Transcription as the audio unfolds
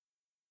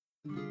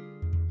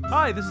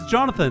Hi, this is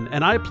Jonathan,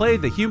 and I play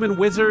the human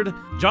wizard,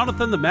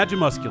 Jonathan the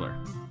Magimuscular.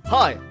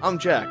 Hi, I'm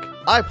Jack.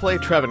 I play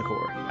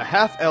Travancore, a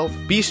half-elf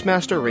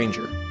Beastmaster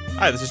Ranger.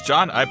 Hi, this is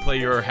John. I play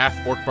your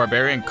half-orc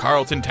barbarian,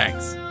 Carlton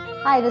Tanks.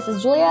 Hi, this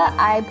is Julia.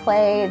 I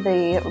play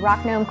the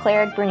rock gnome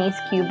cleric, Bernice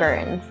Q.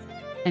 Burns.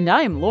 And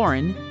I am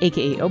Lauren,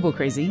 aka Obo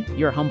Crazy,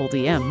 your humble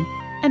DM,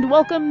 and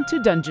welcome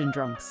to Dungeon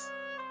Drunks.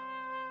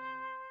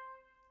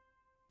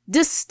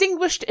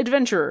 Distinguished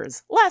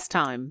adventurers, last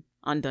time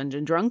on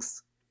Dungeon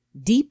Drunks.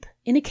 Deep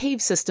in a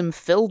cave system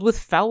filled with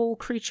foul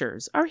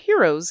creatures, our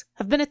heroes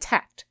have been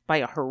attacked by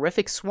a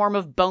horrific swarm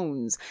of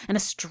bones and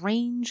a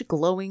strange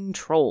glowing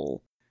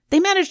troll. They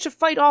manage to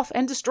fight off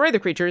and destroy the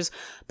creatures,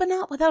 but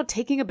not without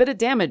taking a bit of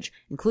damage,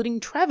 including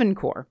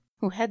Travancore,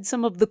 who had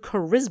some of the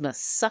charisma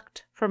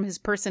sucked from his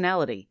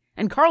personality,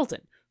 and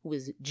Carlton, who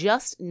was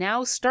just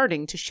now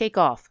starting to shake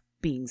off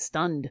being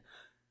stunned.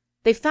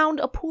 They found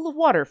a pool of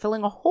water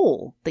filling a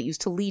hole that used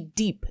to lead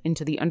deep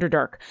into the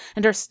Underdark,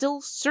 and are still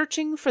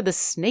searching for the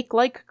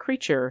snake-like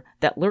creature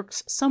that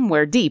lurks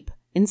somewhere deep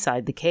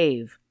inside the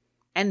cave.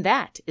 And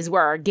that is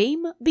where our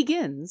game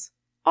begins,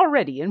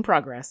 already in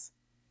progress.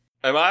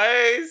 Am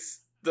I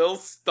still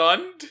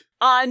stunned?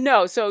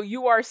 No, so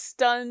you are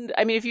stunned.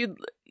 I mean, if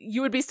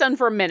you would be stunned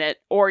for a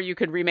minute, or you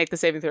could remake the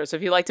saving throw. So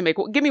if you'd like to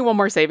give me one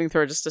more saving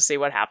throw just to see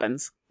what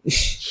happens.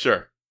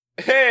 Sure.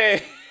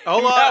 Hey!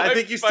 Hold on, I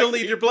think you still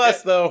need your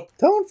bless, though.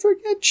 Don't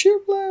forget your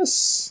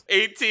bless.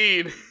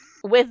 18.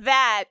 With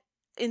that,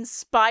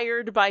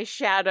 inspired by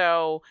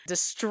Shadow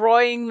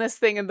destroying this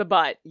thing in the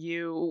butt,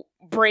 you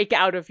break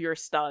out of your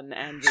stun,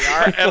 and we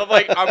are. And I'm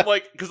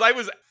like, because I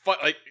was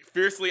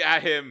fiercely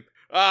at him,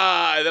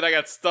 and then I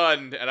got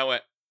stunned, and I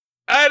went,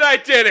 and I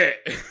did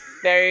it!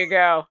 There you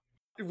go.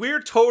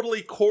 We're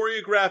totally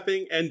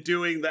choreographing and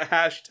doing the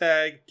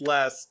hashtag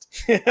blessed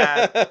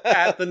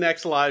at the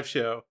next live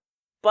show.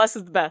 Bless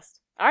is the best.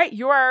 All right,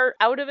 you are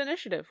out of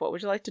initiative. What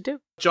would you like to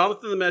do?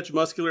 Jonathan the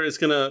Magimuscular is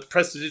going to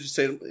press the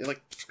digitate,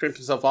 scrape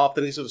himself off.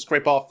 Then he's going to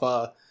scrape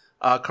off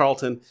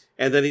Carlton.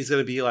 And then he's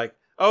going to be like,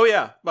 oh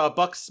yeah,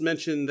 Bucks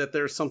mentioned that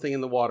there's something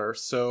in the water.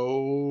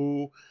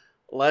 So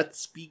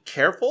let's be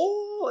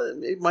careful.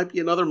 It might be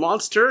another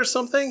monster or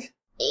something.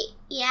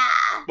 Yeah.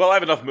 Well, I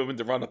have enough movement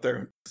to run up there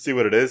and see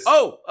what it is.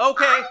 Oh,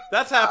 okay.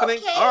 That's happening.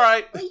 Okay. All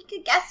right. Well, you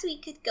could guess we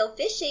could go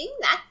fishing.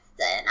 That's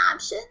an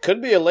option.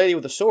 Could be a lady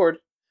with a sword.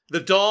 The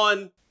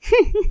dawn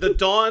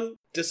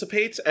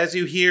dissipates as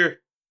you hear.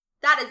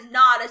 That is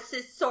not a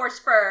source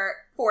for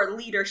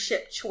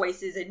leadership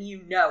choices, and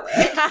you know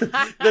it.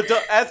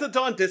 As the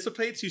dawn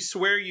dissipates, you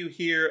swear you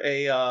hear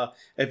a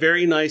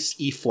very nice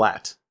E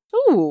flat.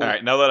 Ooh. All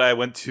right, now that I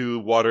went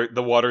to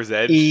the water's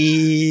edge,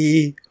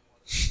 E.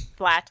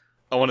 Flat.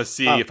 I want to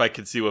see if I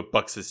can see what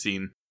Bucks has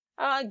seen.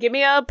 Give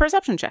me a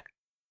perception check.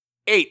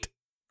 8.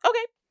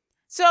 Okay.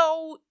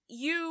 So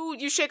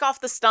you shake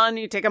off the stun,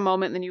 you take a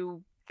moment, and then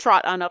you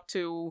trot on up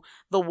to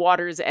the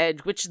water's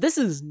edge, which this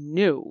is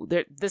new.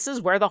 This is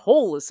where the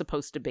hole is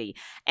supposed to be.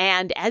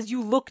 And as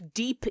you look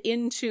deep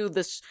into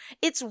this,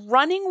 it's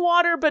running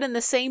water, but in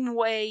the same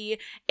way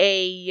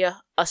a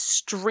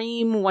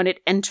stream, when it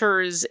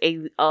enters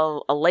a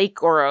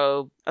lake or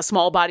a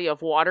small body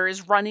of water,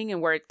 is running,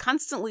 and where it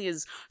constantly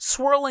is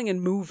swirling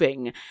and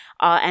moving.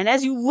 And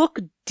as you look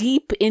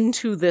deep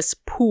into this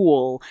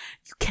pool,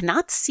 you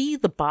cannot see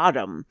the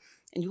bottom.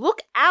 And you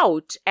look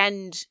out,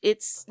 and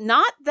it's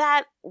not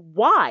that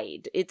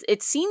wide.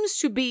 It seems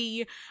to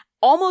be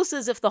almost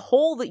as if the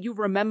hole that you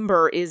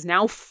remember is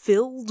now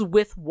filled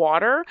with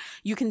water.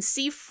 You can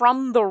see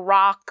from the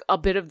rock a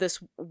bit of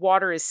this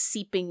water is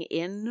seeping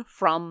in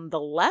from the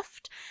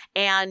left,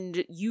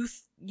 and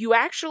you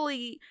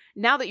actually,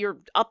 now that you're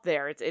up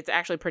there, it's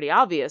actually pretty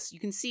obvious. You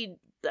can see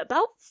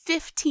about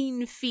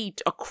 15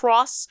 feet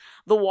across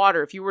the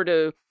water. If you were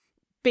to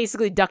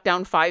basically duck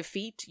down 5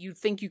 feet, you'd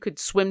think you could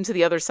swim to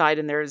the other side,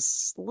 and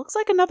looks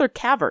like another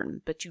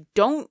cavern, but you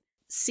don't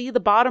see the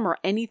bottom or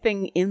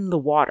anything in the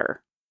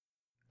water.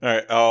 All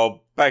right,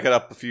 I'll back it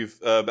up a few,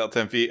 about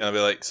 10 feet, and I'll be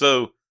like,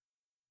 so,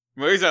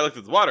 the reason I looked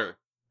at the water,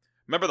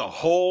 remember the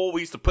hole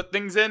we used to put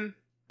things in?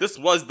 This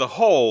was the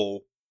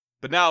hole,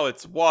 but now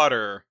it's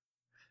water,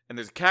 and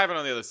there's a cavern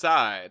on the other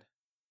side,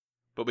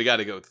 but we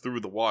gotta go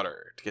through the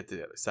water to get to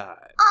the other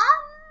side.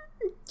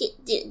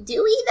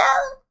 Do we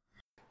though?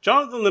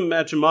 Jonathan the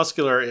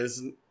Magimuscular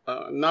is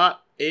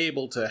not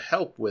able to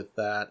help with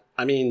that.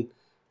 I mean,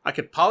 I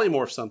could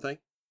polymorph something.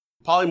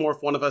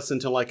 Polymorph one of us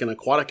into like an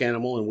aquatic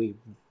animal, and we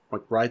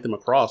ride them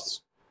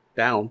across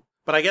down.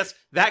 But I guess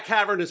that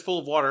cavern is full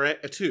of water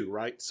too,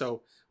 right?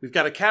 So we've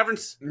got a cavern.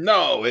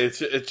 No, it's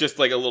just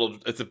like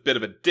it's a bit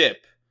of a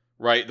dip,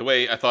 right? The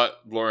way I thought,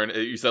 Lauren,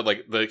 you said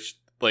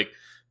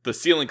the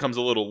ceiling comes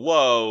a little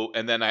low,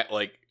 and then I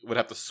would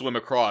have to swim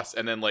across,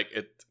 and then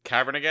it's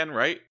cavern again,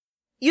 right?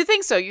 You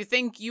think so? You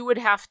think you would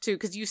have to,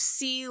 because you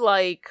see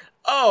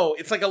Oh,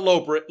 it's like a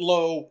low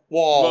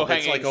wall.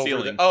 Low-hanging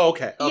ceiling.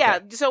 Okay. Yeah,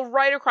 so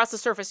right across the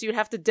surface, you'd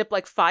have to dip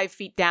 5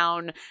 feet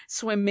down,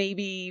 swim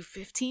maybe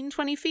 15,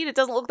 20 feet. It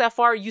doesn't look that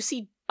far. You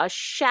see a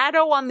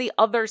shadow on the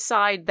other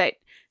side that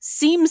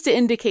seems to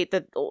indicate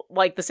that,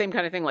 like, the same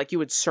kind of thing, like you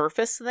would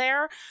surface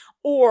there.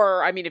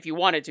 Or, I mean, if you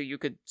wanted to, you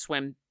could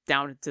swim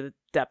down into the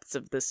depths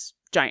of this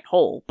giant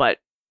hole, but...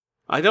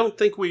 I don't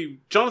think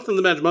Jonathan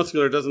the Magic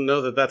Muscular doesn't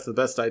know that that's the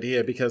best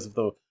idea because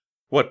of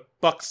what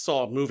Buck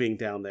saw moving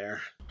down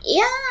there.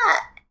 Yeah.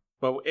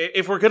 But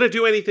if we're going to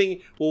do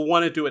anything, we'll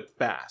want to do it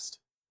fast.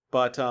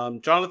 But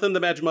Jonathan the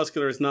Magic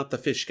Muscular is not the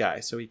fish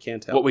guy, so he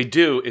can't help. What we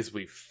do is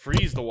we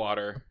freeze the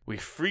water,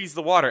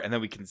 and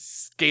then we can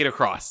skate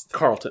across.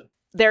 Carlton.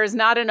 There is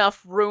not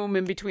enough room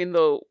in between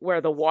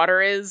where the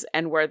water is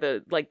and where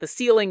the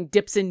ceiling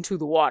dips into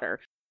the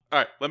water. All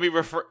right, let me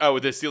refer... Oh,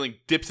 the ceiling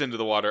dips into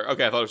the water.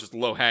 Okay, I thought it was just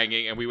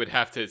low-hanging, and we would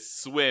have to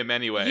swim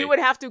anyway. You would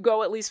have to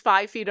go at least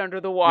 5 feet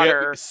under the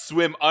water.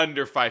 Swim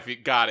under 5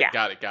 feet. Got it.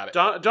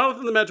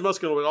 Jonathan the Magic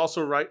Muscular would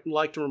also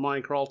like to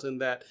remind Carlton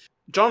that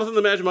Jonathan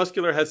the Magic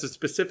Muscular has a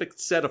specific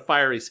set of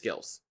fiery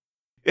skills.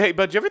 Hey,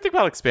 but do you ever think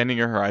about expanding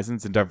your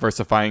horizons and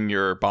diversifying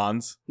your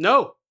bonds?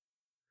 No.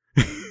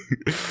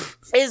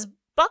 Is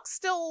Buck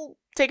still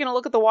taking a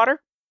look at the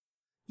water?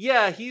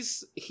 Yeah,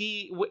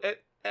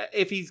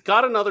 if he's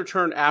got another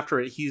turn after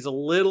it, he's a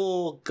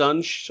little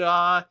gun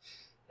shy.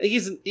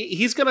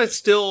 He's gonna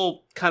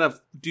still kind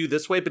of do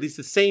this way, but he's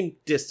the same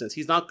distance.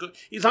 He's not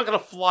gonna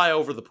fly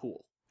over the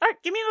pool. All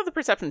right, give me another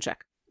perception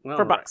check for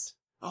All Bucks.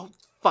 Right. Oh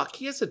fuck,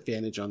 he has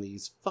advantage on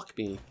these. Fuck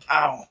me.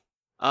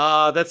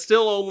 Ow. That's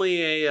still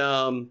only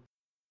a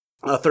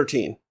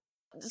 13.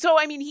 So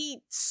I mean,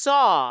 he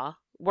saw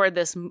where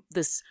this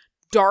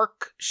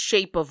dark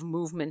shape of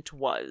movement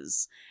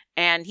was.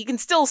 And he can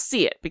still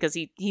see it because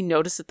he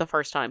noticed it the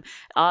first time.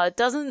 It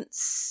doesn't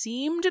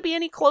seem to be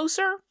any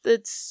closer.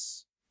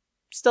 It's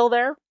still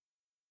there.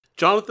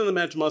 Jonathan the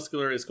Magic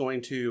Muscular is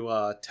going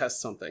to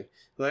test something.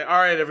 Like, all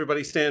right,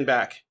 everybody, stand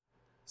back.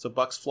 So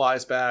Bucks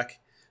flies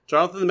back.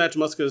 Jonathan the Magic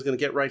Muscular is going to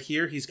get right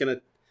here. He's going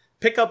to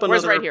pick up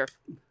another... Where's right here?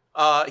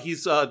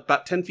 He's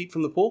about 10 feet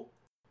from the pool.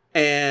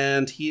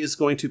 And he is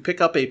going to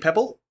pick up a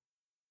pebble.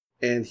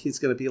 And he's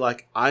going to be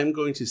like, I'm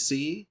going to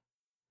see,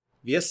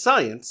 via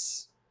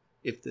science,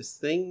 if this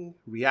thing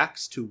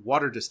reacts to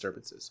water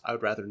disturbances. I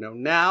would rather know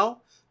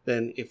now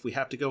than if we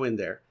have to go in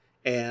there.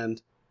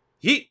 And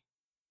yeet!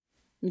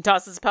 He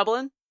tosses the pebble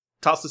in?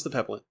 Tosses the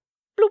pebble in.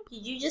 Bloop.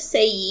 Did you just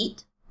say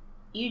yeet?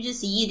 You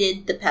just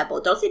yeeted the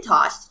pebble. Don't say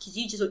tossed, because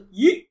you just went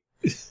yeet.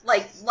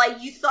 like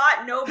you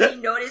thought nobody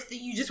noticed that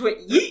you just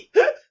went yeet.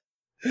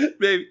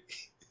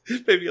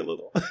 Maybe a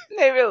little.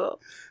 Maybe a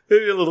little.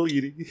 Maybe a little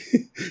eating.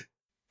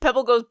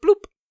 Pebble goes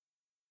bloop.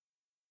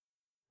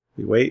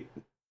 We wait.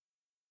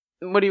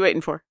 What are you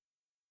waiting for?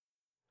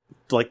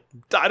 Like,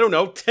 I don't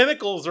know,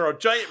 tentacles or a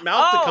giant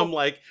mouth to come,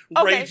 like,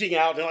 raging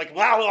out. And like,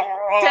 blah, blah,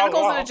 blah,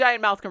 tentacles blah. and a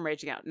giant mouth come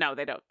raging out. No,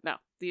 they don't. No.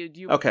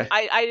 Okay.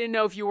 I didn't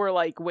know if you were,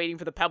 like, waiting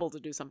for the pebble to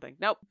do something.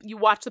 Nope. You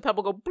watch the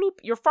pebble go bloop.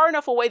 You're far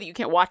enough away that you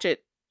can't watch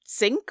it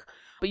sink,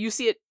 but you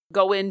see it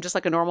go in just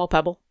like a normal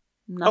pebble.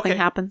 Nothing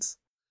happens.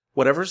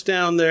 Whatever's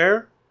down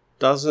there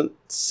doesn't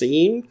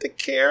seem to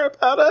care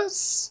about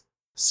us.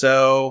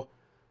 So,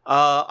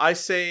 I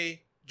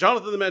say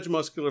Jonathan the Magic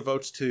Muscular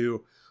votes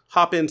to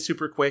hop in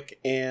super quick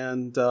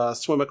and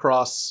swim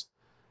across,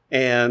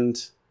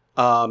 and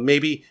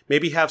maybe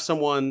have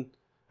someone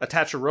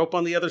attach a rope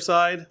on the other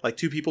side. Like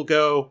 2 people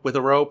go with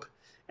a rope,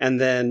 and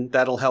then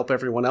that'll help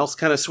everyone else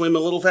kind of swim a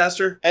little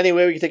faster.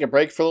 Anyway, we can take a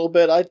break for a little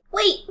bit.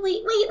 Wait.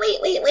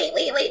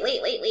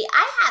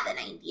 I have an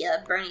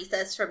idea, Bernie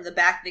says from the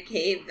back of the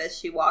cave as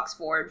she walks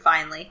forward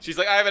finally. She's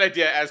like, I have an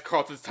idea, as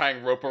Carlton's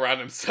tying rope around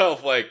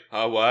himself, like,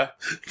 what?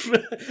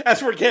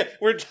 As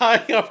we're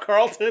tying up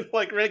Carlton,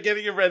 like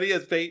getting him ready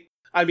as bait.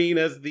 I mean,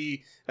 as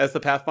the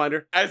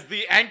Pathfinder. As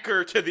the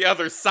anchor to the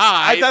other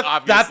side,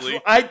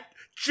 obviously.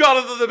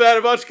 Jonathan the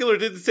Magic Muscular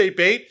didn't say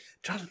bait.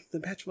 Jonathan the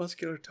Magic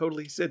Muscular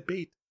totally said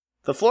bait.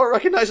 The floor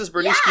recognizes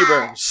Bernice Q.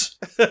 Burns.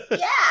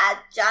 Yeah,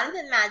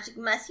 Jonathan Magic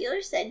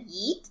Muscular said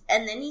yeet,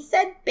 and then he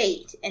said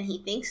bait, and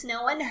he thinks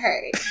no one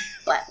heard.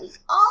 But we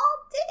all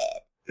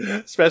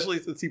did. Especially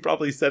since he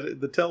probably said it in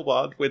the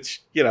Telbod,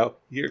 which, here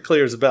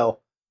clear as a bell.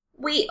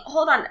 Wait,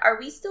 hold on. Are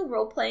we still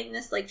role-playing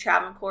this like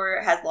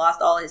Travancore has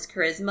lost all his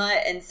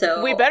charisma, and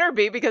so... We better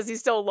be, because he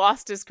still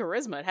lost his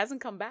charisma. It hasn't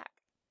come back.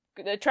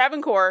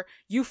 Travancore,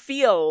 you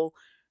feel...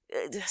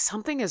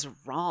 something is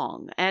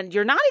wrong, and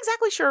you're not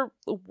exactly sure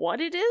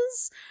what it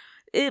is,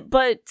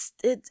 but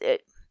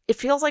it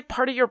feels like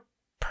part of your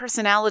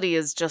personality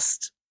is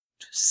just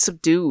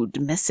subdued,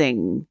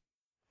 missing.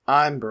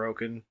 I'm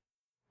broken.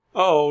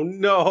 Oh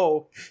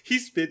no,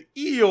 he's been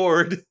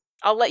Eeyore.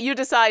 I'll let you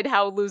decide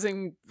how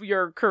losing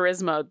your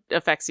charisma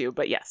affects you,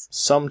 but yes.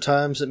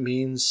 Sometimes it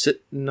means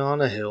sitting on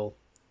a hill,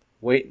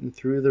 waiting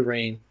through the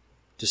rain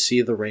to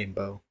see the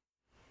rainbow.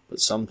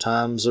 But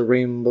sometimes the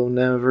rainbow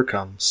never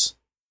comes.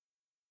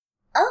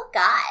 Oh,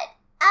 God.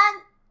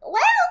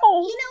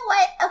 Well, you know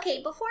what?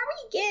 Okay, before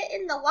we get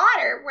in the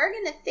water, we're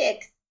gonna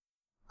fix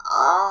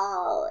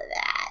all of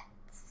that.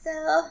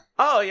 So...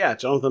 Oh, yeah,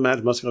 Jonathan the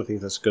Magic Muscular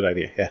thinks that's a good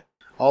idea, yeah.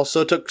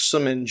 Also took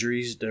some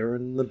injuries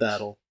during the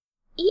battle.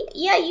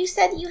 Yeah, you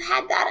said you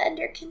had that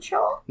under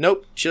control.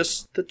 Nope,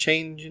 just the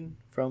changing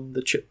from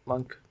the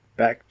chipmunk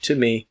back to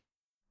me.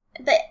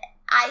 But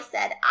I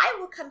said, I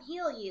will come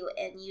heal you,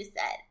 and you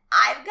said,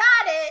 I've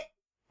got it.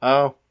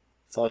 Oh,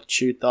 thought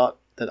you thought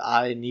that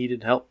I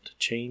needed help to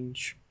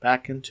change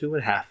back into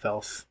a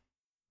half-elf.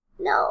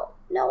 No,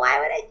 why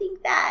would I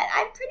think that?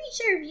 I'm pretty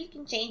sure if you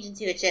can change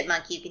into a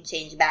chipmunk, you can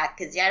change back,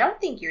 because I don't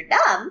think you're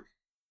dumb.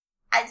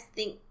 I just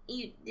think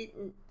you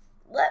didn't...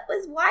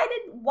 Why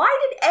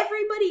did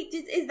everybody...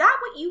 Is that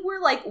what you were,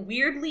 like,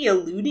 weirdly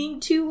alluding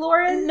to,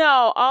 Lauren?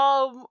 No,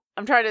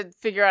 I'm trying to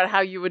figure out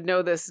how you would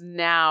know this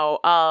now.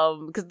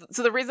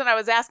 So the reason I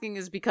was asking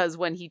is because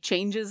when he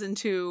changes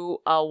into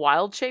a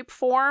wild shape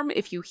form,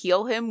 if you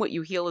heal him, what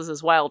you heal is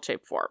his wild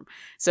shape form.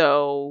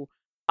 So...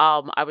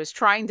 I was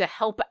trying to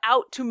help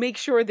out to make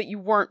sure that you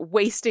weren't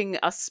wasting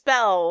a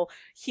spell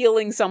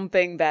healing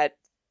something that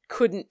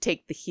couldn't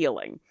take the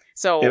healing.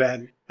 So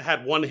It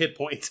had 1 hit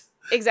point.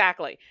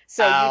 Exactly.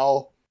 So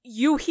Ow.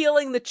 you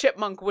healing the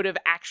chipmunk would have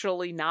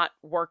actually not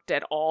worked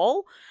at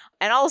all.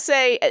 And I'll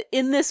say,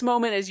 in this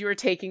moment, as you were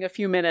taking a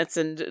few minutes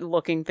and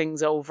looking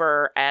things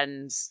over,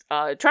 and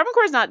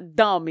Travancore's not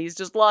dumb, he's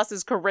just lost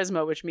his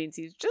charisma, which means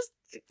he's just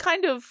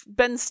kind of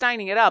been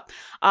steining it up.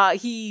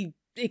 He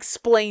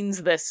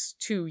explains this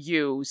to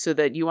you so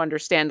that you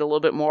understand a little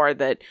bit more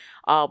that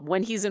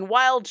when he's in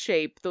wild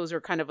shape, those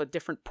are kind of a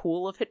different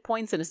pool of hit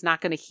points, and it's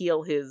not going to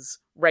heal his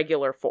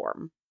regular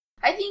form.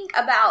 I think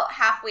about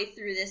halfway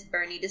through this,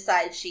 Bernie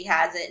decides she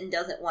has it and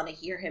doesn't want to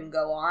hear him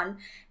go on.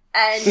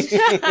 And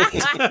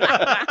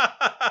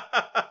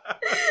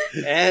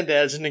And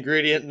as an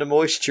ingredient to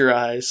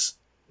moisturize.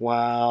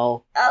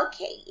 Wow.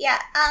 okay, yeah.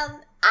 I'm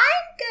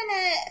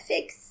gonna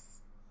fix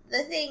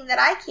the thing that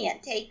I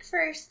can't take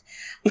first.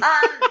 And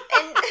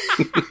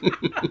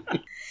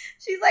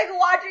she's like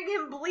watching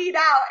him bleed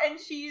out, and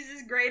she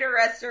uses Greater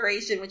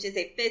Restoration, which is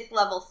a 5th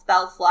level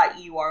spell slot.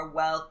 You are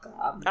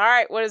welcome. All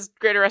right, what does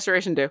Greater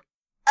Restoration do?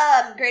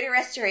 Greater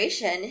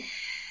Restoration,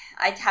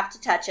 I'd have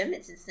to touch him.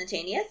 It's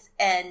instantaneous,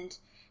 and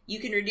you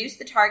can reduce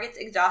the target's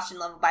exhaustion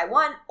level by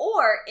 1,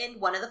 or end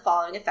one of the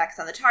following effects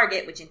on the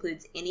target, which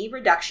includes any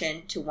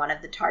reduction to one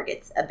of the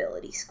target's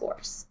ability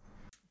scores.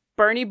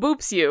 Bernie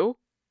boops you,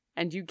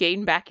 and you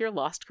gain back your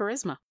lost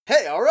charisma.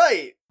 Hey,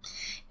 alright!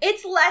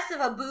 It's less of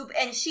a boop,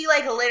 and she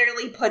like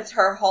literally puts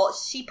her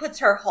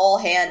whole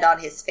hand on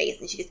his face,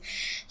 and she goes,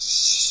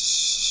 shh.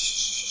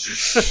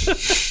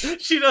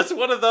 She does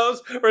one of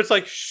those where it's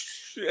like,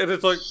 shh, and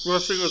it's like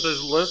brushing with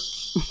his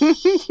lips.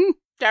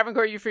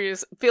 Travancore, you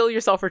feel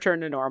yourself return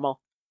to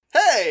normal.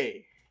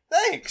 Hey!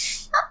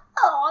 Thanks!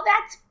 Oh,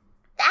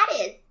 that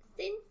is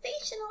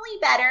sensationally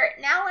better.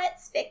 Now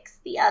let's fix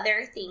the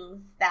other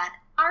things that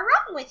are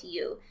wrong with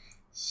you,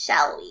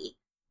 shall we?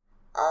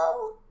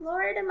 Oh,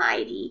 Lord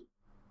Almighty.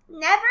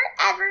 Never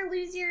ever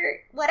lose your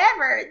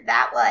whatever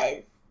that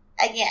was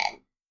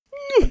again.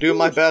 I'm doing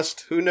my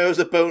best. Who knew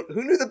the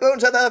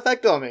bones had that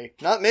effect on me?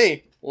 Not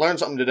me. Learned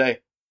something today.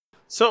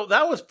 So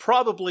that was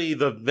probably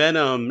the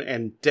venom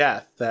and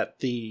death that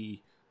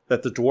the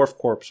dwarf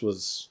corpse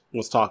was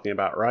talking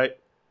about, right?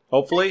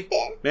 Hopefully?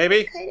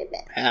 Maybe? Could have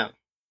been. Man.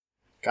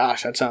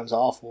 Gosh, that sounds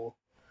awful.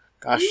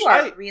 Gosh. You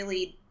are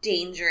really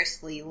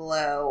dangerously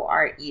low,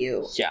 aren't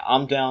you? Yeah,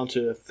 I'm down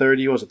to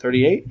 30, was it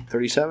 38?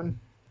 37?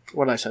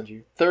 What did I send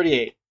you?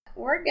 38.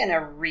 We're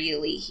gonna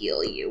really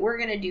heal you. We're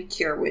gonna do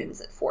Cure Wounds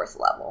at 4th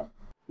level.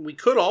 We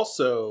could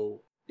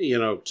also,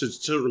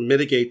 to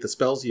mitigate the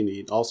spells you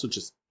need, also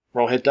just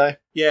Roll hit die?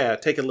 yeah,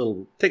 take a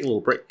little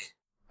break.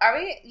 Are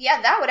we?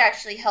 Yeah, that would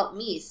actually help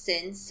me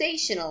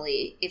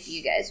sensationally if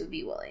you guys would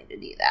be willing to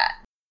do that.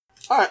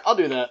 Alright, I'll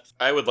do that.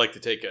 I would like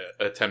to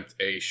attempt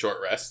a short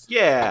rest.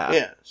 Yeah.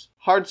 Yes.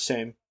 Hard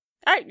same.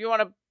 All right, you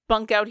want to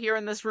bunk out here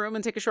in this room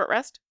and take a short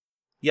rest?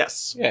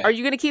 Yes. Yeah. Are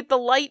you going to keep the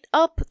light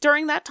up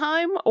during that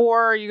time,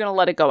 or are you going to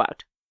let it go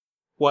out?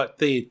 What,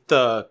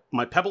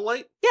 my pebble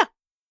light? Yeah.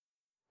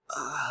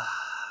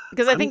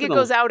 Because I I'm think it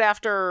gonna- goes out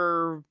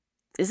after...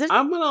 Is it?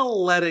 I'm gonna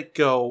let it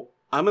go.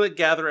 I'm gonna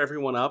gather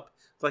everyone up.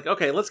 It's like,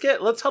 okay, let's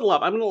huddle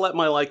up. I'm gonna let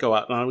my light go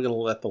out, and I'm gonna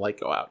let the light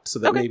go out, so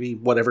that Okay. maybe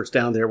whatever's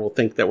down there will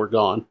think that we're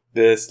gone.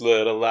 This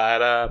little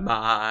light of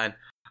mine,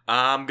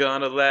 I'm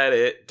gonna let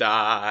it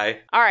die.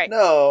 All right.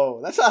 No,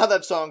 that's not how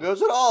that song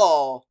goes at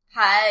all.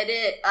 Hide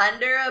it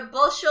under a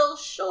bushel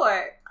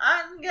short.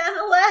 I'm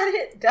gonna let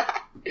it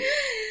die.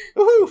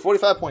 Woohoo,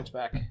 45 points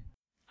back.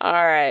 All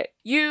right.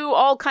 You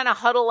all kind of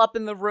huddle up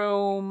in the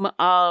room.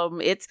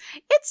 It's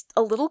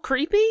a little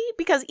creepy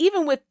because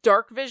even with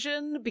dark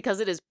vision, because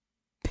it is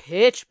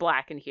pitch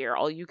black in here,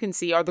 all you can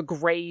see are the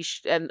gray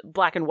and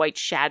black and white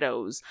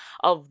shadows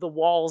of the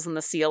walls and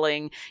the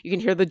ceiling. You can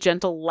hear the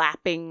gentle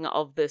lapping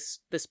of this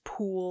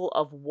pool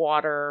of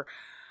water.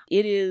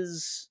 It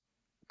is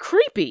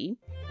creepy,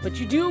 but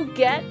you do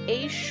get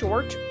a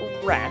short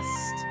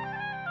rest.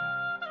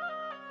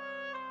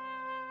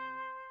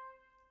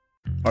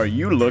 Are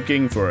you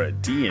looking for a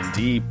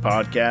D&D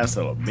podcast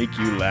that'll make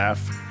you laugh?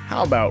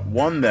 How about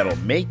one that'll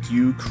make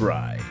you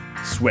cry?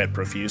 Sweat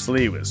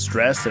profusely with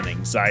stress and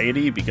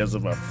anxiety because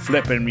of a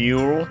flippin'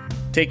 mule?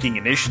 Taking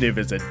Initiative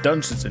is a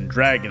Dungeons &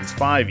 Dragons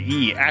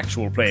 5e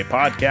actual play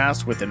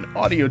podcast with an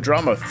audio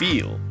drama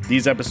feel.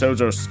 These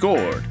episodes are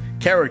scored,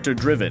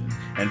 character-driven,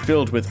 and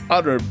filled with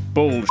utter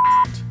bullshit.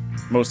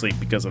 Mostly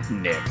because of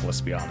Nick,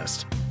 let's be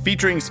honest.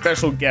 Featuring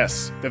special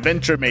guests, the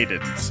Venture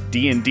Maidens,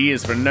 D&D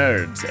is for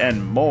Nerds,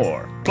 and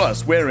more.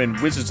 Plus, we're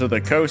in Wizards of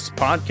the Coast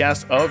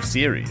podcast of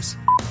series.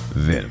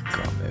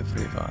 Welcome,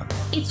 everyone.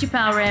 It's your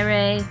pal, Ray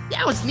Ray.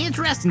 That was an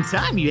interesting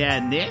time you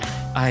had, Nick.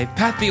 I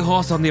pat the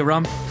horse on the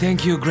rump.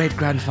 Thank you,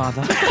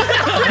 great-grandfather.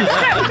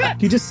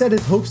 He just said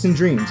his hopes and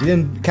dreams. He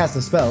didn't cast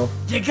a spell.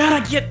 You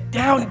gotta get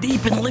down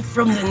deep and lift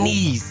from the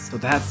knees. So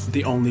that's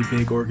the only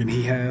big organ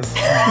he has.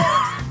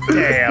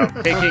 Damn,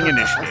 Taking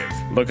Initiative.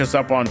 Look us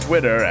up on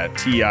Twitter at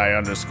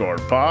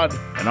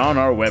TI_pod and on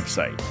our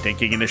website,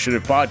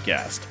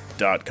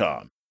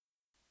 takinginitiativepodcast.com.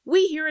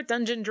 We here at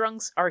Dungeon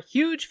Drunks are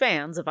huge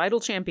fans of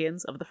Idle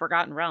Champions of the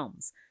Forgotten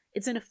Realms.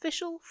 It's an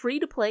official,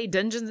 free-to-play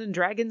Dungeons &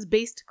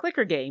 Dragons-based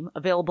clicker game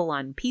available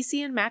on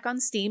PC and Mac on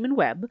Steam and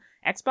web,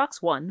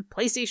 Xbox One,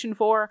 PlayStation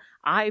 4,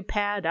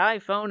 iPad,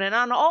 iPhone, and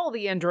on all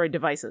the Android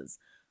devices.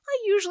 I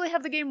usually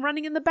have the game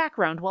running in the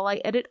background while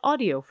I edit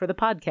audio for the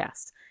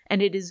podcast,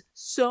 and it is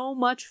so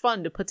much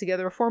fun to put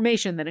together a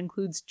formation that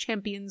includes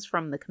champions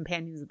from the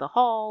Companions of the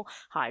Hall,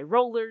 High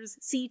Rollers,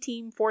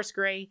 C-Team, Force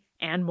Grey,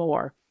 and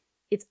more.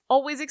 It's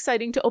always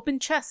exciting to open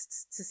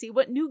chests to see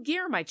what new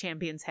gear my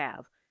champions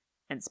have.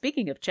 And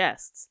speaking of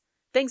chests,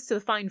 thanks to the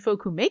fine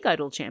folk who make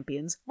Idle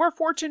Champions, we're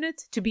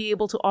fortunate to be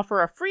able to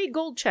offer a free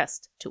gold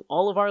chest to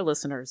all of our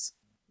listeners.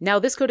 Now,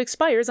 this code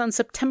expires on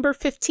September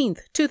 15th,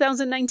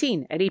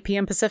 2019 at 8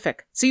 p.m.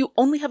 Pacific, so you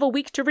only have a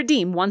week to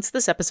redeem once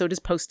this episode is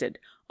posted.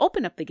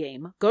 Open up the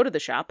game, go to the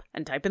shop,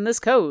 and type in this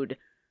code.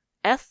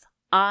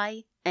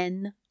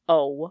 FINOSPINBUGS.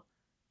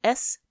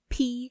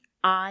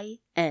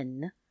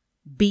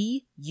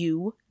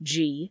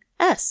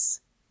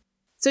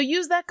 So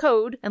use that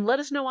code and let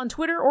us know on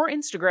Twitter or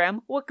Instagram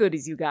what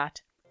goodies you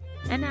got.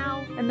 And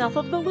now, enough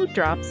of the loot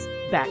drops,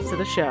 back to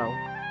the show.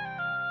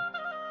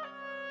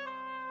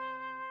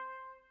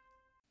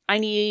 I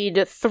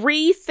need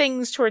 3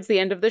 things towards the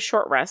end of this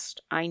short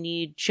rest. I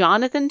need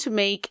Jonathan to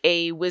make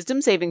a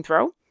wisdom saving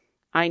throw.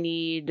 I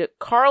need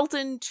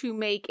Carlton to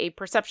make a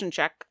perception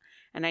check.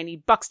 And I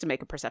need Bucks to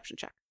make a perception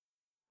check.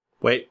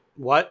 Wait,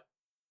 what?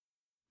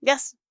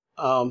 Yes.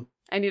 I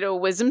need a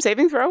wisdom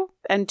saving throw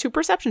and 2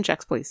 perception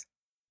checks, please.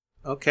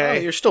 Okay.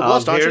 Oh, you're still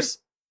blessed, aren't you?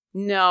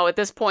 No, at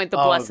this point, the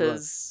bless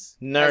has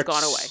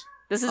gone away.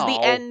 This is the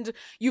end.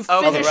 You've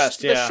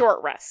finished the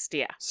short rest,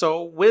 yeah.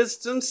 So,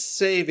 wisdom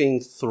saving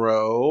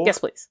throw. Yes,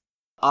 please.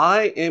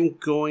 I am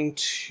going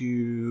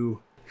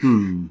to...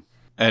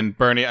 And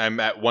Bernie, I'm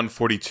at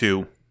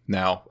 142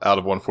 now, out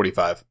of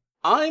 145.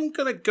 I'm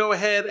going to go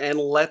ahead and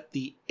let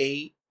the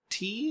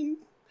 18...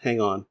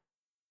 Hang on.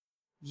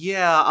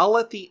 Yeah, I'll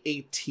let the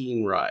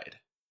 18 ride.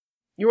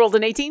 You rolled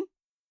an 18?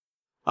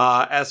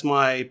 As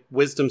my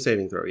wisdom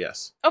saving throw,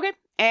 yes. Okay.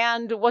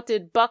 And what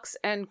did Bucks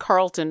and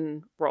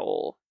Carlton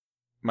roll?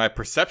 My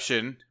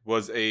perception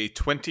was a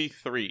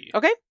 23.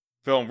 Okay.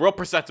 Feeling real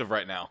perceptive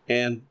right now.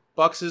 And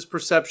Bucks's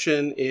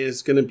perception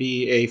is going to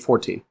be a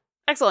 14.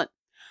 Excellent.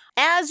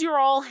 As you're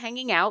all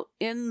hanging out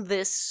in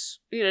this,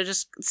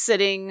 just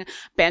sitting,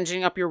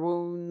 bandaging up your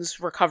wounds,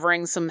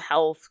 recovering some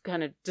health,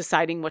 kind of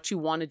deciding what you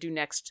want to do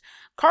next,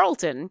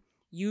 Carlton,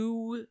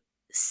 you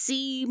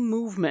see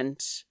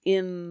movement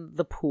in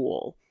the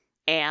pool.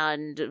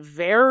 And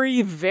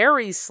very,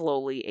 very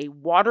slowly, a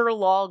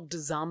waterlogged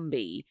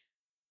zombie,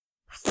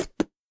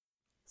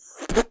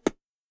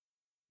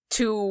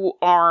 2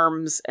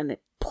 arms, and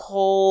it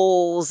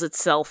pulls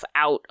itself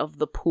out of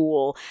the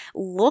pool.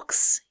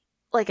 Looks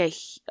like a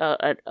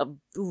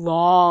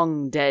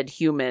long dead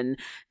human,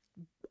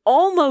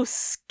 almost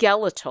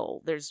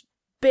skeletal. There's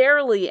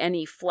barely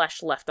any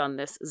flesh left on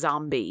this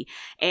zombie,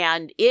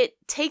 and it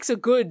takes a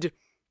good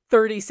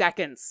 30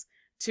 seconds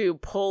to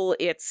pull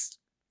its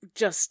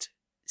just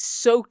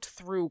soaked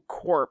through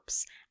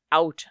corpse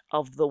out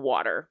of the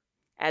water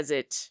as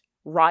it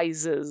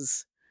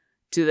rises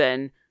to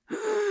then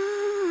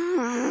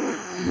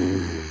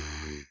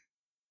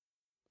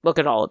look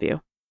at all of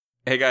you.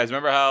 Hey guys,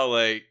 remember how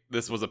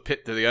this was a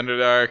pit to the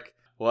Underdark?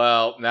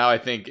 Well, now I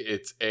think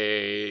it's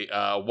a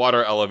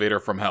water elevator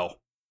from hell.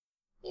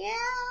 Yeah,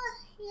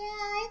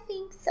 I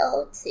think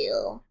so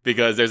too.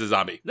 Because there's a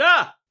zombie.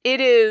 Ah! It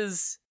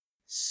is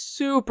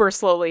super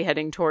slowly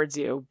heading towards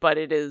you, but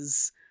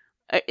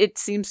it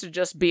seems to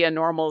just be a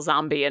normal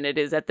zombie, and it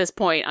is, at this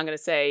point, I'm going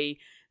to say,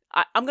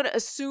 I'm going to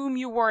assume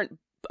you weren't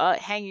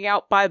hanging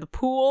out by the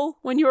pool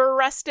when you were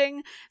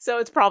resting, so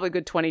it's probably a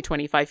good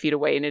 20-25 feet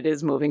away, and it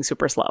is moving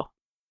super slow.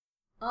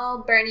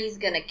 Oh, Bernie's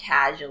going to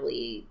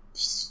casually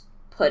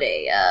put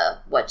a,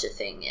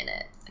 whatcha-thing in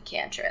it, a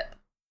cantrip.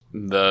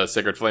 The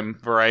Sacred Flame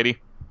variety?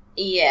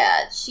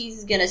 Yeah,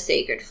 she's going to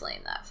Sacred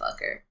Flame that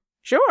fucker.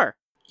 Sure.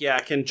 Yeah,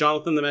 can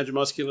Jonathan the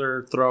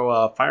Magimuscular throw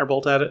a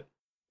firebolt at it?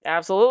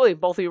 Absolutely.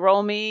 Both of you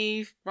roll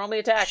me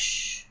attack.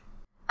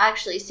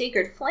 Actually,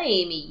 Sacred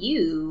Flame,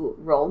 you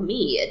roll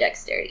me a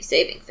dexterity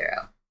saving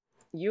throw.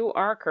 You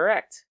are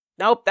correct.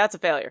 Nope, that's a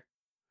failure.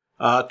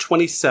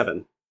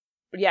 27.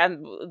 Yeah,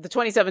 the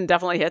 27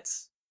 definitely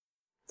hits.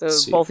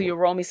 So both of you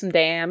roll me some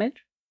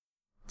damage.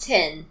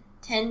 10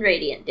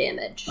 radiant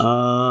damage. Hang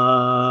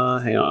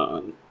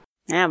on.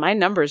 Yeah, my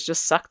numbers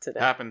just suck today.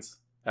 Happens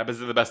to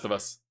the best of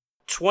us.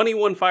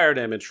 21 fire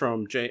damage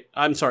from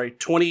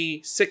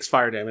 26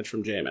 fire damage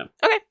from JMM.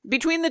 Okay,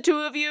 between the two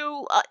of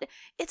you,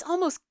 it's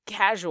almost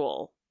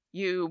casual.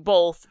 You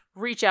both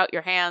reach out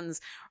your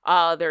hands.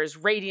 There's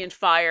radiant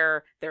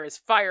fire, there is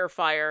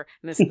fire,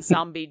 and this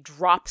zombie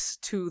drops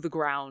to the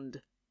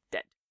ground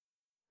dead.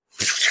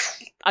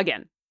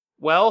 Again.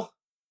 Well,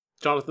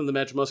 Jonathan the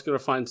Magimuscular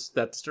finds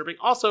that disturbing.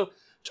 Also,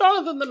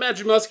 Jonathan the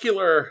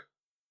Magimuscular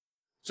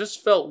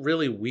just felt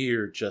really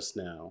weird just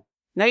now.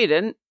 No, you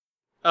didn't.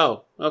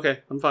 Oh, okay,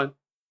 I'm fine.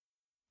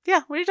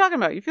 Yeah, what are you talking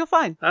about? You feel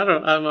fine. I'm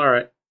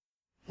alright.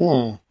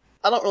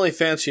 I don't really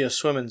fancy a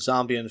swim in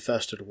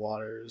zombie-infested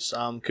waters.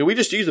 Could we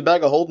just use a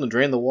bag of holding to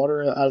drain the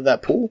water out of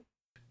that pool?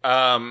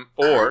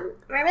 Remember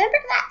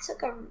that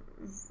took a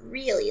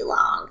really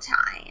long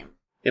time.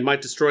 It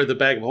might destroy the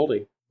bag of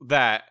holding.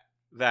 That.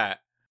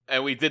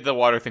 And we did the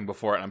water thing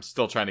before, and I'm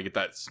still trying to get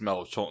that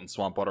smell of Chultan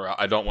swamp water out.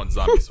 I don't want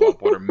zombie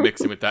swamp water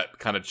mixing with that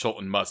kind of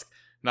Chultan musk.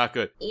 Not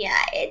good.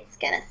 Yeah, it's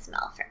gonna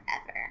smell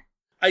forever.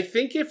 I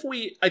think if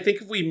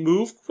we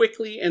move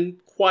quickly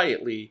and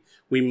quietly,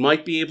 we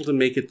might be able to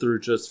make it through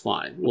just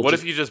fine. What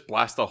if you just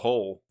blast a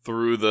hole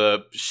through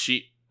the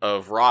sheet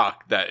of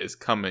rock that is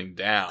coming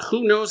down?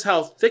 Who knows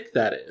how thick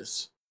that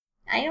is?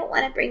 I don't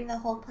want to bring the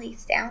whole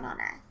place down on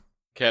us.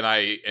 Can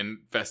I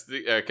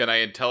investigate? Can I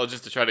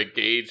intelligence to try to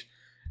gauge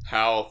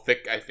how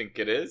thick I think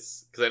it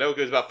is? Because I know it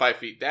goes about 5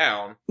 feet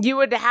down. You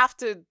would have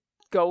to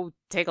go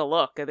take a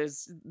look.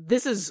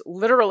 This is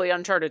literally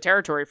uncharted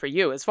territory for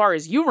you. As far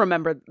as you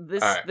remember,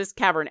 this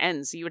cavern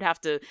ends. So you would have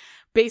to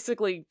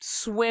basically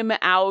swim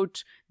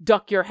out,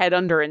 duck your head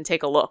under, and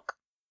take a look.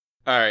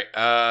 All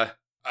right.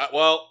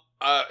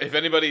 If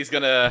anybody's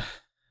gonna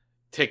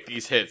take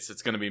these hits,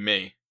 it's gonna be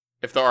me.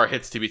 If there are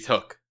hits to be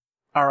took.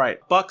 All right,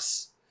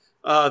 Bucks.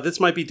 This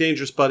might be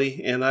dangerous,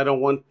 buddy, and I don't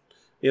want,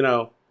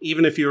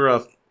 even if you're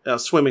a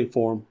swimming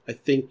form, I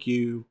think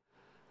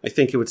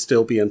it would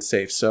still be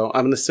unsafe. So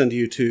I'm going to send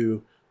you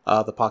to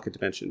the pocket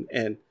dimension.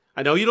 And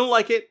I know you don't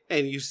like it,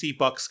 and you see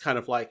Bucks kind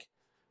of like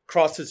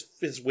cross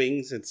his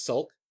wings and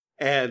sulk.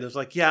 And it's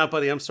like, yeah,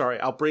 buddy, I'm sorry.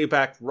 I'll bring it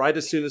back right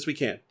as soon as we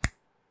can.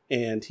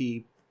 And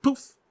he,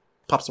 poof,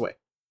 pops away.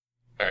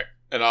 All right.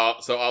 And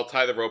I'll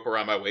tie the rope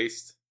around my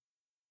waist.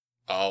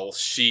 I'll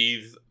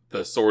sheathe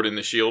the sword in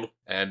the shield.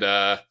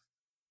 And,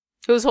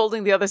 who's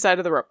holding the other side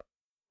of the rope?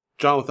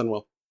 Jonathan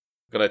will.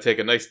 Gonna take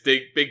a nice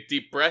big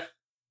deep breath.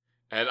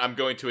 And I'm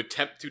going to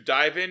attempt to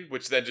dive in,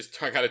 which then just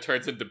kind of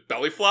turns into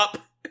belly flop.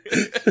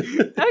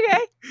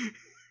 Okay.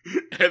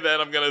 And then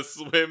I'm gonna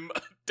swim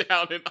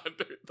down and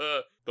under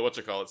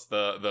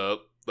the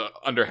the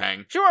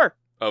underhang. Sure.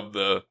 Of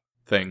the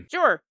thing.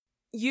 Sure.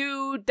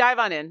 You dive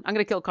on in. I'm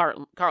gonna kill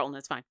Carlton.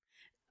 It's fine.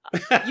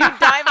 You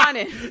dive on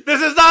in.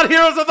 This is not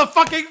Heroes of the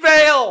fucking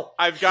Veil!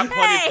 I've got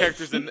plenty of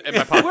characters in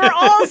my pocket. We're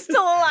all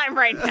still alive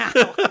right now.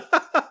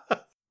 I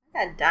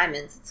got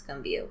diamonds. It's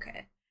gonna be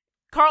okay.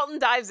 Carlton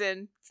dives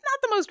in. It's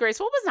not the most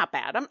graceful, but it's not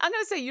bad. I'm going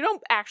to say you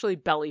don't actually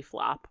belly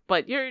flop,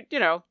 but this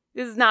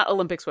is not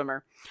Olympic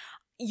swimmer.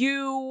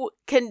 You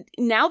can,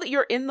 now that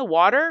you're in the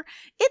water,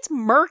 it's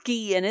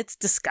murky and it's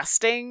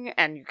disgusting,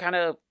 and you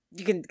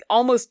can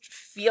almost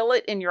feel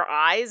it in your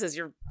eyes as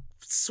you're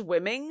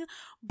swimming,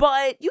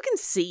 but you can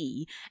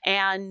see.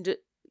 And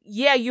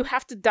yeah, you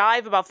have to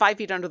dive about 5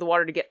 feet under the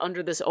water to get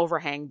under this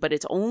overhang, but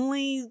it's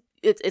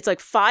like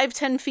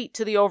 5-10 feet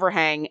to the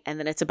overhang, and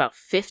then it's about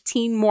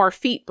 15 more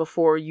feet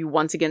before you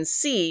once again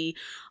see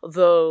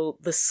the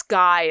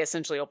sky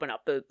essentially open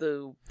up,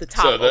 the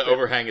top. So the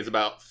overhang is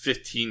about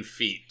 15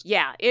 feet.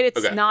 Yeah,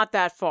 it's not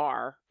that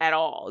far at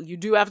all. You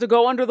do have to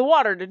go under the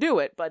water to do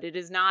it, but it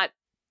is not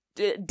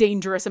a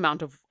dangerous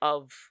amount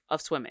of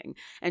swimming.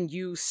 And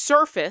you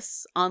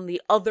surface on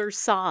the other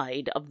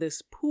side of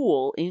this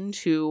pool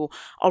into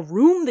a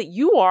room that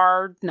you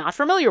are not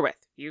familiar with.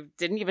 You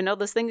didn't even know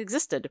this thing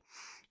existed.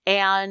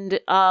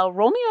 And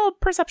roll me a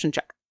perception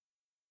check.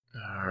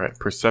 All right,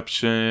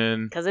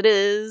 perception. Because it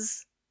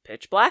is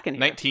pitch black in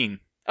here. 19.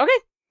 Okay.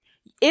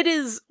 It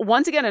is,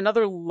 once again,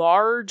 another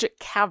large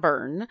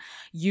cavern.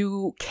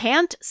 You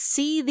can't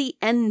see the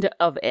end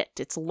of it.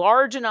 It's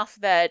large enough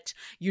that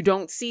you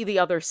don't see the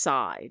other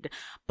side.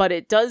 But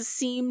it does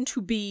seem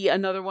to be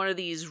another one of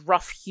these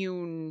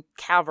rough-hewn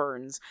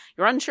caverns.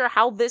 You're unsure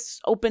how this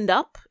opened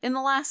up in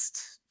the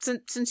last...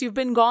 Since you've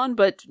been gone,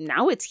 but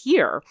now it's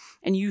here.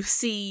 And you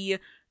see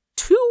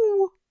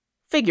 2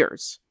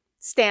 figures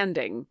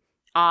standing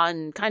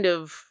on kind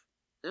of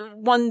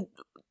one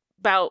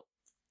about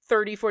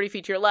 30-40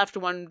 feet to your left,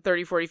 one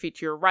 30-40 feet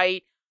to your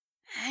right.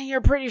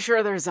 You're pretty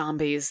sure they're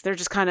zombies. They're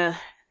just kind of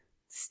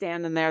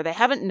standing there. They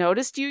haven't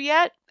noticed you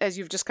yet, as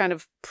you've just kind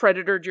of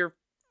predatored your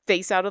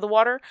face out of the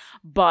water,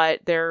 but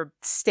they're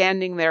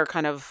standing there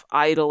kind of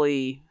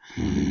idly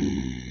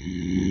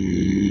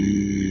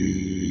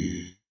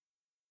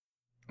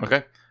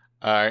Okay.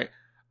 All right.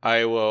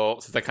 I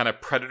will, since I kind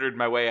of predatored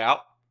my way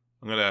out,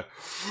 I'm going to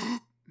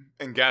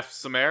and gasp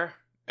some air,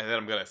 and then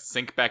I'm going to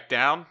sink back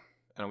down,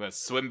 and I'm going to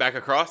swim back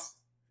across,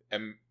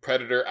 and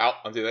predator out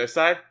onto the other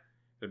side.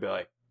 It'll be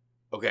like,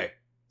 okay,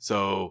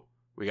 so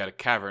we got a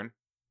cavern.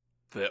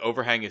 The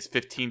overhang is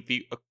 15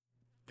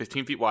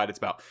 feet wide. It's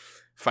about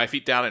 5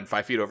 feet down and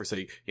 5 feet over, so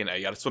you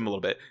got to swim a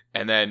little bit.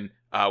 And then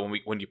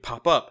when you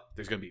pop up,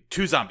 there's going to be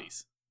 2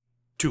 zombies.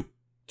 Two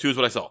is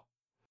what I saw.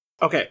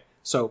 Okay,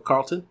 so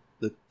Carlton,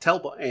 the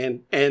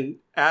Telbond, and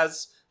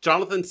as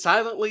Jonathan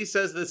silently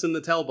says this in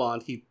the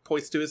Telbond, he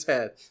points to his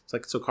head. It's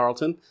like, so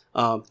Carlton,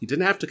 you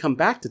didn't have to come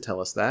back to tell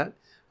us that.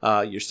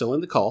 You're still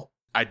in the call.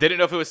 I didn't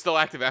know if it was still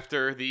active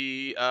after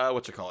the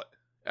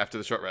after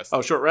the short rest.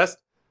 Oh, short rest.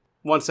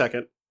 1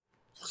 second.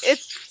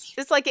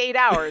 It's like 8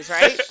 hours,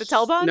 right? The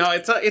Telbond? No,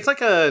 it's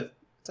like an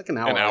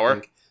hour. An hour. I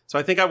think. So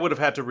I think I would have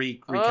had to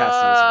recast it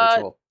as a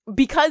ritual.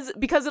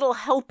 Because it'll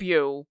help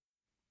you.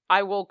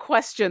 I will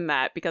question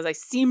that because I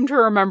seem to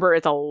remember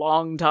it's a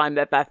long time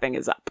that thing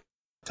is up.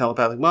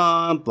 Telepathic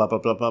bond, blah, blah,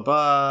 blah, blah,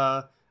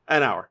 blah.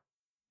 An hour.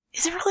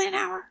 Is it really an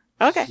hour?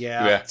 Okay.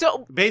 Yeah.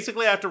 So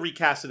basically, I have to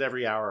recast it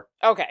every hour.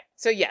 Okay.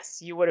 So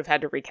yes, you would have had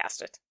to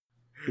recast it.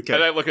 Okay.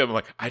 And I look at him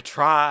like, I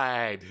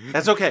tried.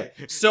 That's okay.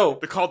 So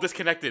the call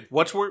disconnected.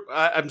 I'm sorry.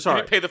 I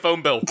didn't pay the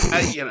phone bill.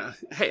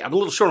 Hey, I'm a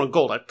little short on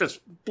gold. I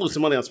just blew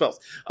some money on spells.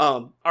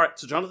 All right.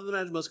 So Jonathan the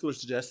Magic Muscular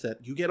suggests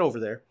that you get over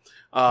there.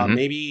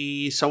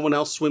 Maybe someone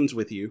else swims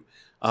with you.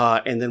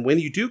 And then when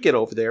you do get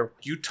over there,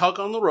 you tug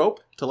on the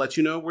rope to let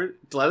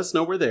us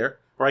know we're there.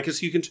 Or I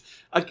guess you can.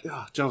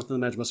 Jonathan the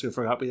Magic Muscular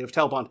forgot we have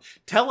Telbond.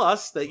 Tell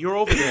us that you're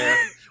over there.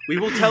 We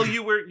will tell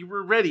you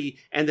we're ready,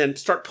 and then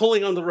start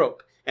pulling on the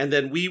rope. And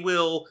then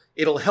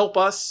it'll help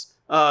us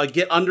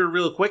get under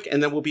real quick,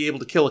 and then we'll be able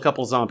to kill a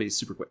couple zombies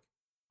super quick.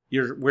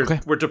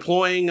 We're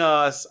deploying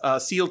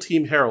SEAL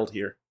Team Herald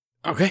here.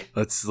 Okay,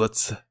 let's.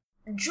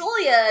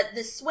 Julia,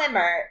 the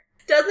swimmer,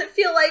 doesn't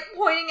feel like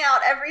pointing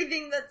out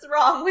everything that's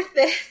wrong with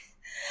this.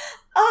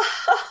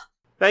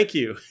 Thank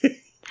you.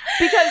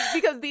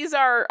 because these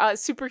are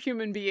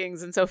superhuman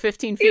beings, and so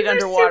 15 feet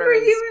underwater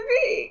is superhuman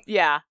beings.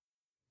 Yeah.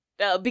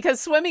 Because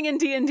swimming in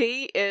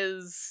D&D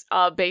is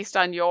based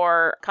on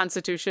your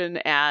constitution,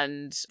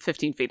 and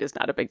 15 feet is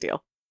not a big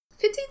deal.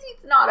 15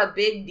 feet's not a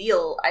big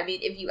deal. I mean,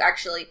 if you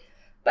actually...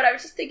 But I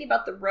was just thinking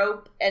about the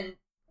rope, and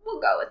we'll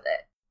go with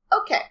it.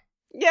 Okay.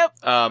 Yep.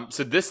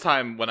 So this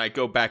time, when I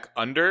go back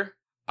under,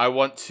 I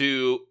want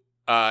to...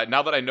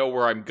 now that I know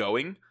where I'm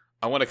going,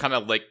 I want to kind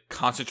of,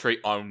 concentrate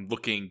on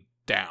looking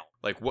down.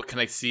 What can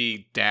I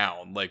see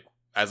down,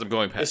 as I'm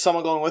going past? Is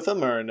someone going with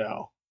them, or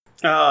no?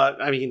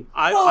 I'm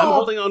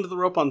holding onto the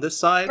rope on this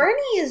side.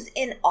 Bernie is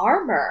in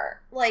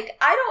armor.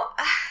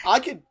 I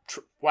could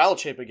wild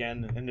shape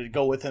again and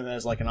go with him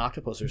as an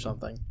octopus or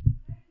something.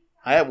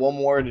 I have one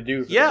more to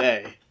do for the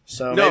day.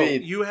 So maybe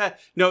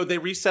they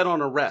reset on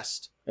a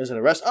rest. Is it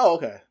a rest? Oh,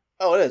 okay.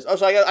 Oh, it is. Oh,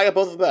 so I got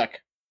both of them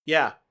back.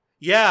 Yeah.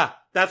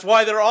 That's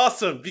why they're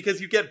awesome, because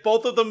you get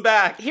both of them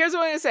back. Here's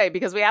what I'm going to say,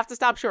 because we have to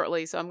stop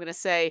shortly. So I'm going to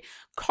say,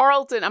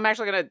 Carlton, I'm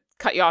actually going to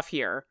cut you off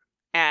here.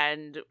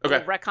 And we'll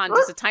retcon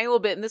just a tiny little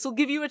bit. And this will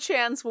give you a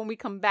chance when we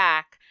come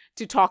back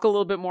to talk a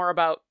little bit more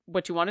about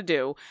what you want to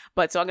do.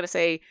 But so I'm going to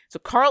say, so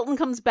Carlton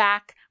comes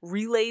back,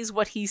 relays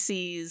what he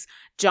sees.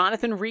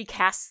 Jonathan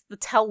recasts the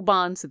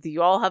Telbond so that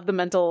you all have the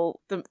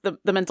mental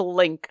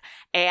link.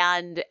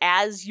 And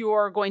as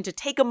you're going to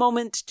take a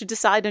moment to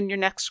decide on your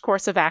next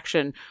course of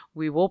action,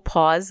 we will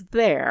pause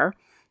there.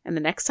 And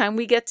the next time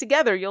we get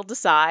together, you'll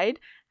decide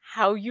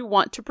how you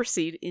want to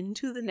proceed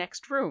into the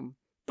next room.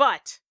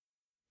 But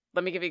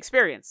let me give you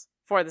experience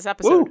for this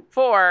episode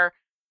for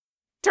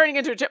turning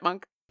into a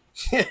chipmunk.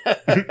 And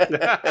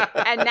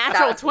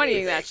natural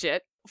 20ing that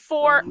shit.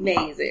 For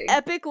amazing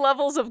epic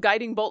levels of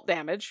guiding bolt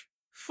damage.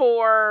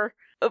 For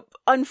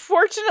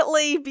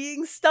unfortunately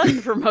being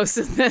stunned for most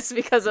of this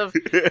because of,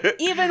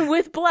 even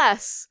with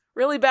Bless,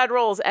 really bad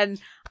rolls.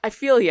 And I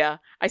feel ya.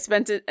 I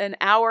spent an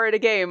hour at a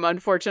game,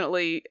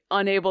 unfortunately,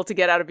 unable to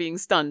get out of being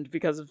stunned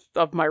because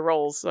of my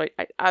rolls. So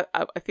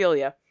I feel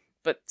ya.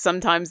 But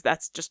sometimes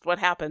that's just what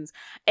happens.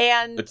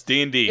 And it's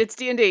D&D. It's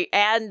D&D.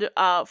 And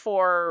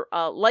for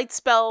light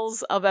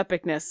spells of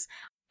epicness,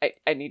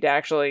 I need to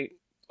actually,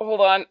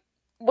 hold on,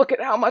 look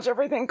at how much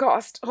everything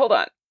cost. Hold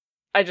on.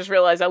 I just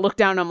realized I looked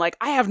down and I'm like,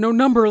 I have no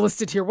number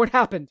listed here. What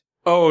happened?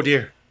 Oh,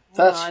 dear.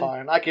 That's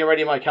fine. I can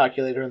ready my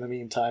calculator in the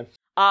meantime.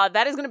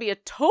 That is going to be a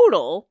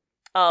total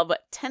of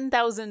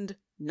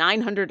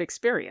 10,900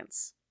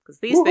 experience. Because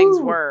these things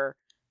were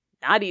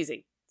not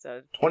easy.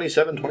 So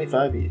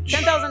 27.25 each.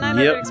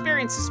 10,900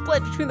 experience to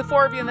split between the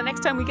four of you, and the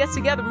next time we get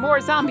together,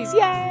 more zombies. Yay!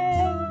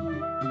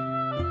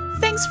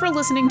 Thanks for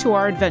listening to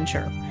our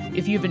adventure.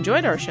 If you've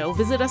enjoyed our show,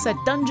 visit us at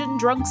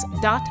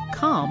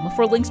dungeondrunks.com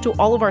for links to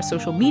all of our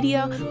social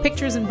media,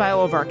 pictures and bio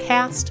of our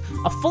cast,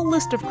 a full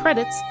list of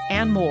credits,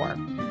 and more.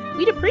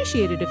 We'd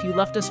appreciate it if you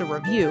left us a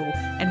review,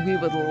 and we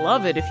would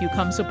love it if you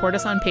come support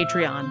us on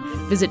Patreon.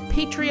 Visit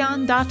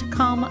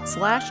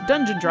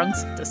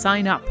patreon.com/dungeondrunks to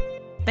sign up.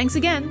 Thanks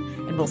again,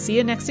 and we'll see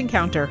you next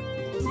encounter.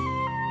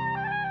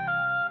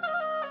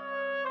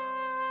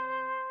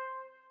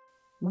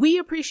 We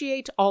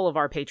appreciate all of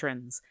our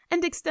patrons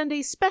and extend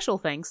a special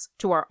thanks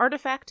to our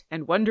Artifact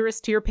and Wondrous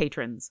tier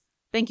patrons.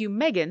 Thank you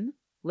Megan,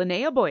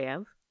 Linnea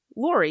Boyev,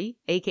 Lori,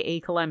 aka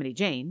Calamity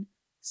Jane,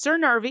 Sir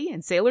Narvi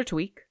and Sailor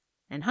Tweak,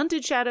 and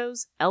Hunted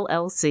Shadows,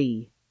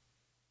 LLC.